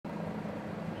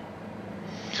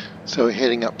So we're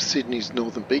heading up Sydney's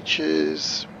northern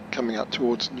beaches, coming up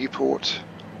towards Newport.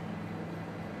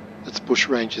 That's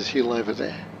Bushrangers Hill over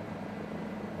there.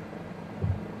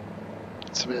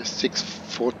 It's about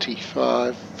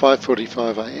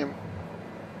 5:45 a.m.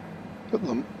 Got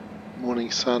the morning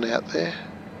sun out there.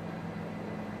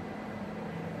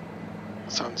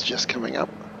 Sun's just coming up,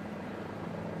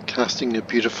 casting a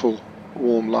beautiful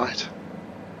warm light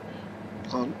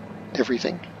on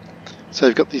everything. So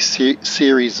we've got this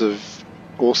series of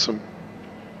awesome,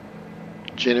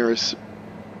 generous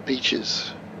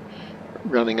beaches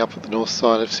running up at the north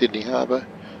side of Sydney Harbour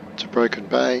to Broken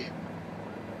Bay,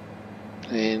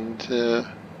 and you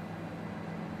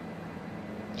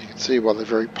can see why they're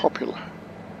very popular.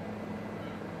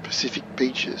 Pacific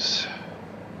beaches.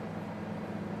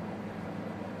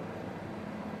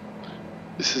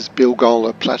 This is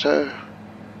Bilgola Plateau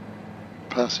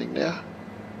passing now.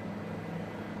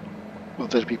 Well,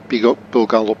 that'd be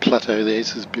Bilgola Plateau there.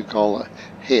 This is Bilgola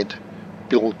Head.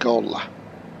 Bilgola.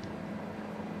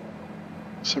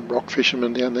 Some rock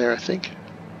fishermen down there, I think.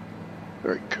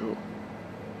 Very cool.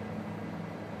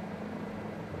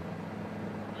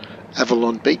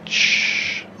 Avalon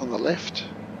Beach on the left.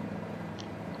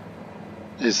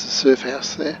 There's the surf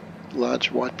house there,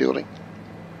 large white building.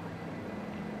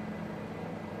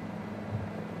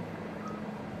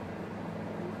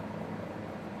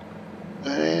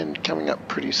 And coming up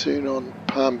pretty soon on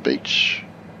Palm Beach.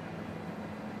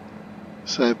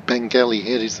 So Bengali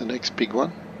Head is the next big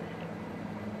one.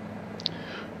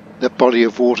 That body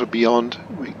of water beyond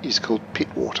is called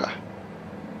Pittwater.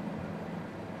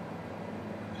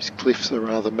 These cliffs are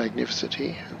rather magnificent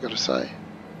here, I've got to say.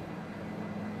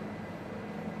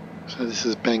 So this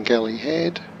is Bengali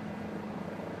Head.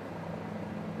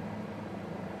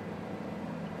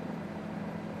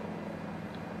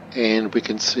 And we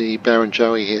can see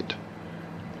Barrenjoey Head,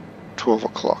 12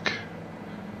 o'clock,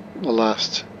 the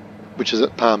last, which is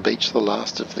at Palm Beach, the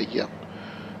last of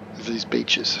these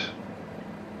beaches.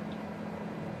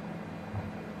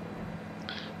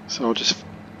 So I'll just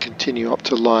continue up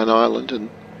to Lion Island, and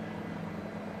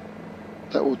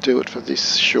that will do it for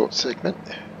this short segment.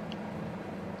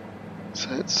 So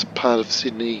it's part of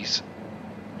Sydney's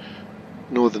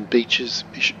Northern Beaches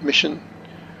mission.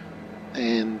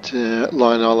 And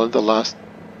Lion Island, the last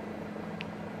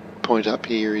point up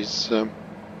here, is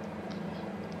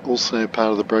also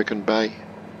part of the Broken Bay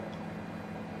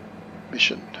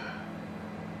mission.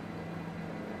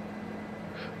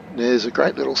 There's a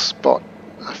great little spot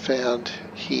I found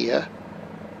here.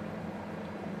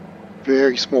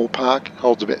 Very small park,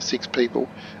 holds about 6 people,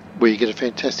 where you get a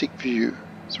fantastic view.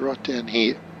 It's right down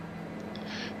here.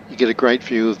 You get a great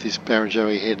view of this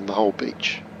Barrenjoey Head and the whole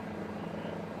beach.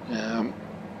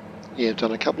 Yeah, I've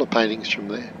done a couple of paintings from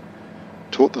there.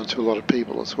 Taught them to a lot of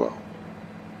people as well.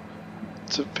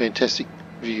 It's a fantastic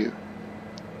view.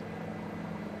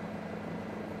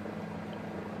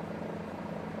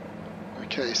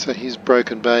 Okay, so here's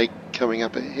Broken Bay coming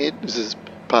up ahead. This is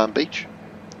Palm Beach.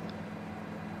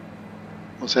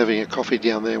 I was having a coffee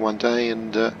down there one day,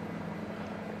 and an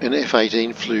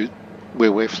F-18 flew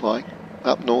where we're flying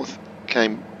up north,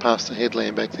 came past the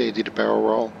headland back there, did a barrel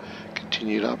roll,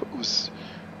 continued up. It was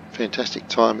fantastic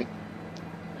timing.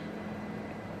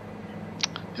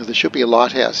 Now, there should be a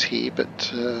lighthouse here,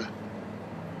 but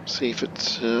see if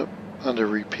it's under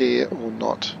repair or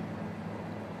not,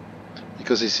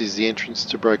 because this is the entrance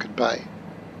to Broken Bay.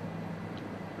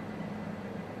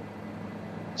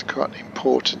 It's quite an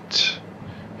important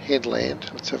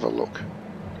headland. Let's have a look.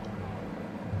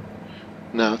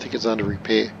 No, I think it's under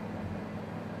repair.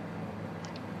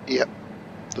 Yep,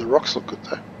 the rocks look good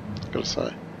though, I've got to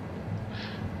say.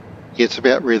 Yeah, it's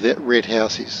about where that red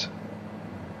house is.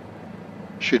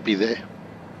 Should be there.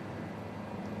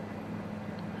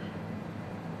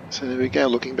 So there we go,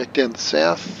 looking back down the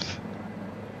south.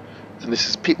 And this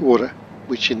is Pittwater,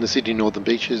 which in the Sydney Northern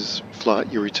Beaches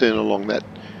flight you return along that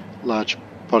large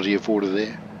body of water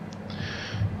there.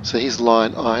 So here's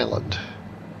Lion Island,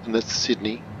 and that's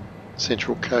Sydney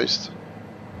Central Coast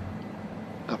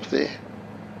up there.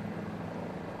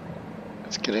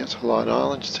 Let's get out to Lion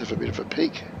Island, just have a bit of a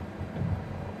peek.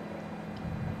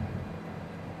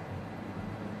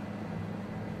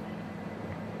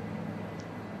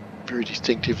 Very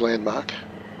distinctive landmark.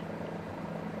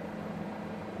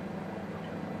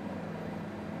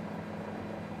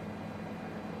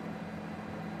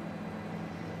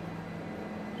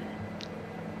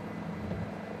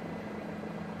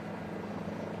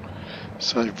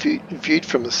 So viewed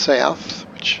from the south,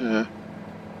 which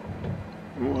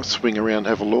we'll swing around,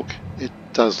 have a look. It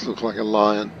does look like a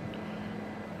lion,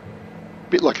 a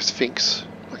bit like a sphinx,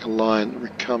 like a lion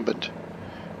recumbent,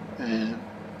 And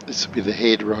this will be the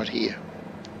head right here.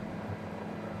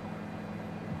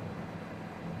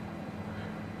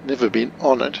 Never been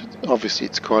on it. Obviously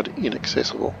it's quite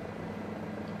inaccessible.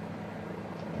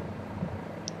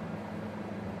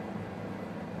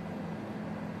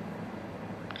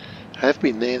 I have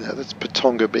been there though. That's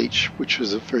Patonga Beach, which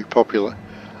was a very popular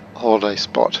holiday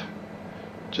spot.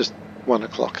 Just 1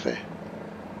 o'clock there.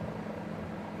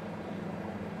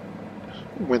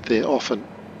 Went there often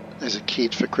as a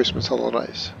kid for Christmas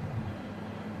holidays.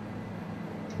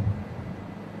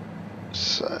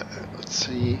 So let's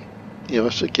see. Yeah, I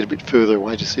should get a bit further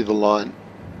away to see the line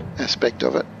aspect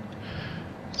of it.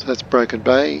 So that's Broken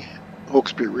Bay,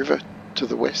 Hawkesbury River to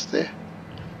the west there.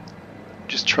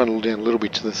 Just trundle down a little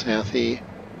bit to the south here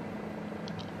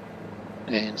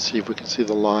and see if we can see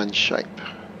the line shape.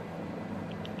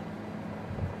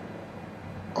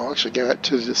 I'll actually go out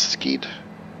to the skid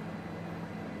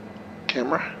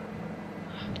camera,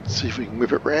 see if we can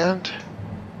whip it round.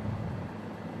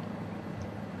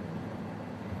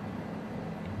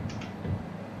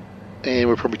 And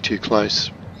we're probably too close.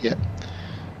 Yeah.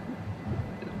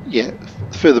 Yeah,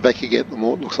 the further back you get, the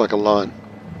more it looks like a line.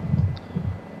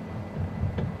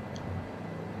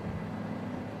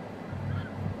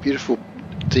 Beautiful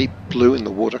deep blue in the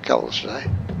watercolours today.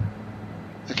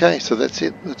 Okay, so that's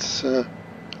it. That's a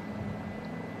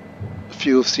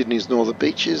few of Sydney's northern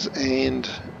beaches and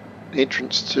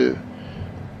entrance to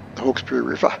the Hawkesbury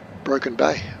River, Broken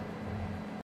Bay.